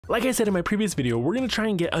Like I said in my previous video, we're gonna try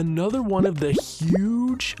and get another one of the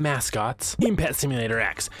huge mascots in Pet Simulator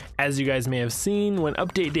X. As you guys may have seen, when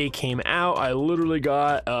update day came out, I literally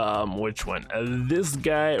got, which one? This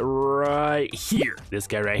guy right here. This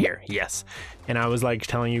guy right here, yes. And I was like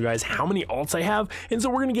telling you guys how many alts I have, and so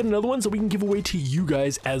we're gonna get another one so we can give away to you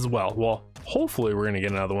guys as well. Well, hopefully we're gonna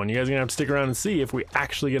get another one. You guys are gonna have to stick around and see if we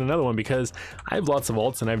actually get another one, because I have lots of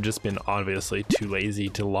alts and I've just been obviously too lazy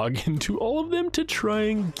to log into all of them to try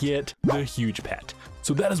and get the huge pet.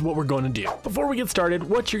 So that is what we're going to do. Before we get started,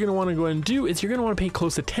 what you're going to want to go ahead and do is you're going to want to pay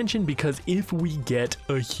close attention, because if we get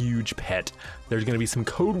a huge pet, there's going to be some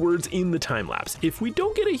code words in the time lapse. If we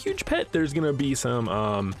don't get a huge pet, there's going to be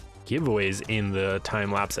some giveaways in the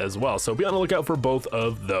time lapse as well. So be on the lookout for both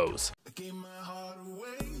of those.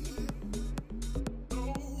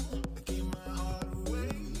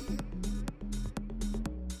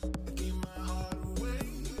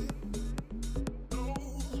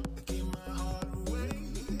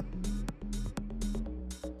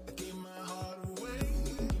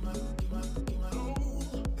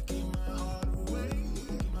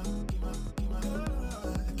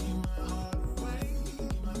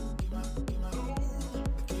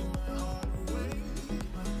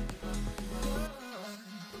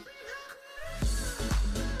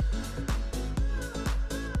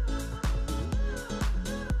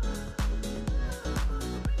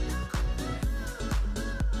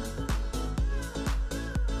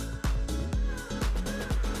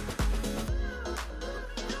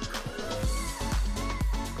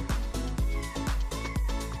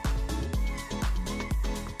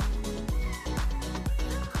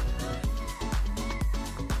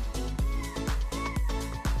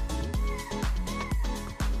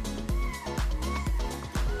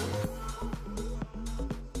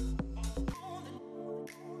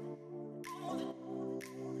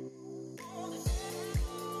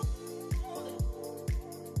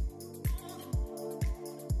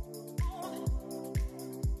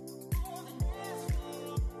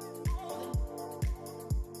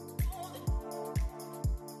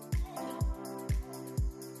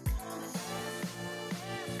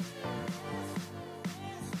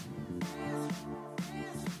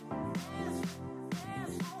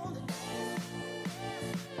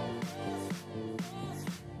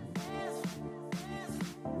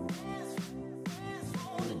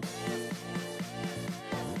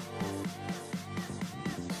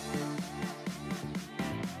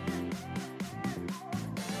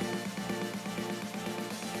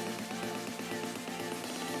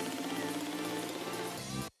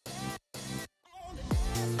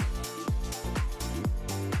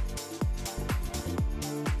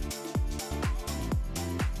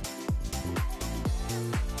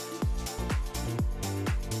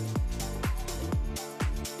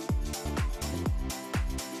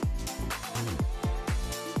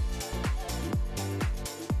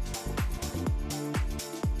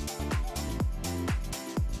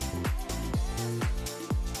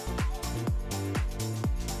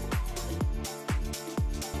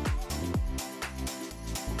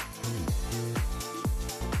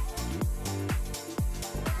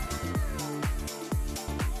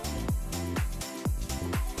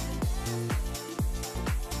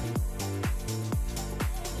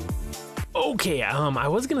 Okay, I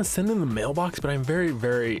was gonna send in the mailbox, but I'm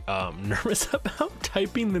very nervous about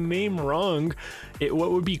typing the name wrong.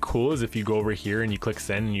 What would be cool is if you go over here and you click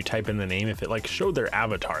send and you type in the name, if it like showed their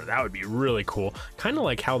avatar, that would be really cool. Kind of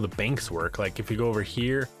like how the banks work. Like if you go over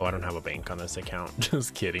here, oh, I don't have a bank on this account,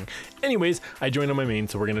 just kidding. Anyways, I joined on my main,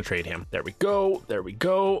 so we're gonna trade him. There we go, there we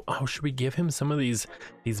go. Oh, should we give him some of these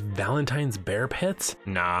Valentine's bear pets?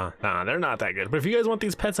 Nah, they're not that good. But if you guys want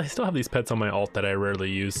these pets, I still have these pets on my alt that I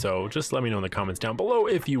rarely use, so just let me know in the comments down below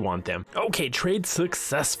if you want them. Okay, trade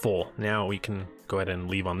successful. Now we can go ahead and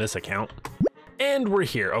leave on this account. And we're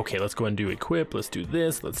here. Okay, let's go and do equip. Let's do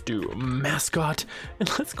this. Let's do mascot. And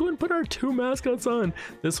let's go and put our two mascots on.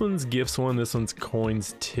 This one's gifts one. This one's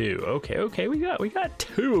coins two. Okay, we got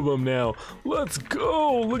two of them now. Let's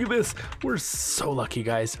go. Look at this. We're so lucky,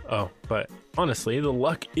 guys. Oh, but honestly, the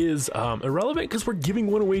luck is irrelevant because we're giving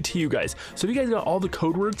one away to you guys. So if you guys got all the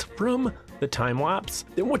code words from the time lapse,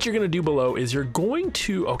 then what you're gonna do below is you're going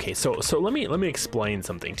to, okay, so let me explain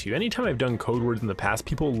something to you. Anytime I've done code words in the past,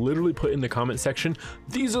 people literally put in the comment section,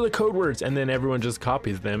 these are the code words, and then everyone just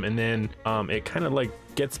copies them, and then it kind of like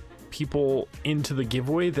gets people into the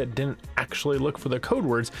giveaway that didn't actually look for the code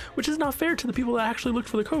words, which is not fair to the people that actually looked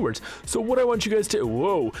for the code words. So what I want you guys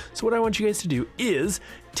to do is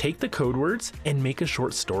take the code words and make a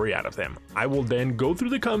short story out of them. I will then go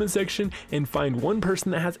through the comment section and find one person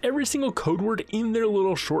that has every single code word in their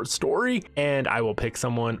little short story, and I will pick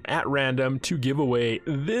someone at random to give away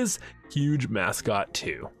this huge Maskot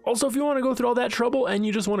too. Also, if you want to go through all that trouble and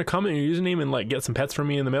you just want to comment your username and like get some pets from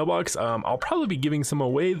me in the mailbox, I'll probably be giving some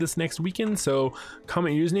away this next weekend, so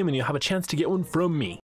comment your username and you'll have a chance to get one from me.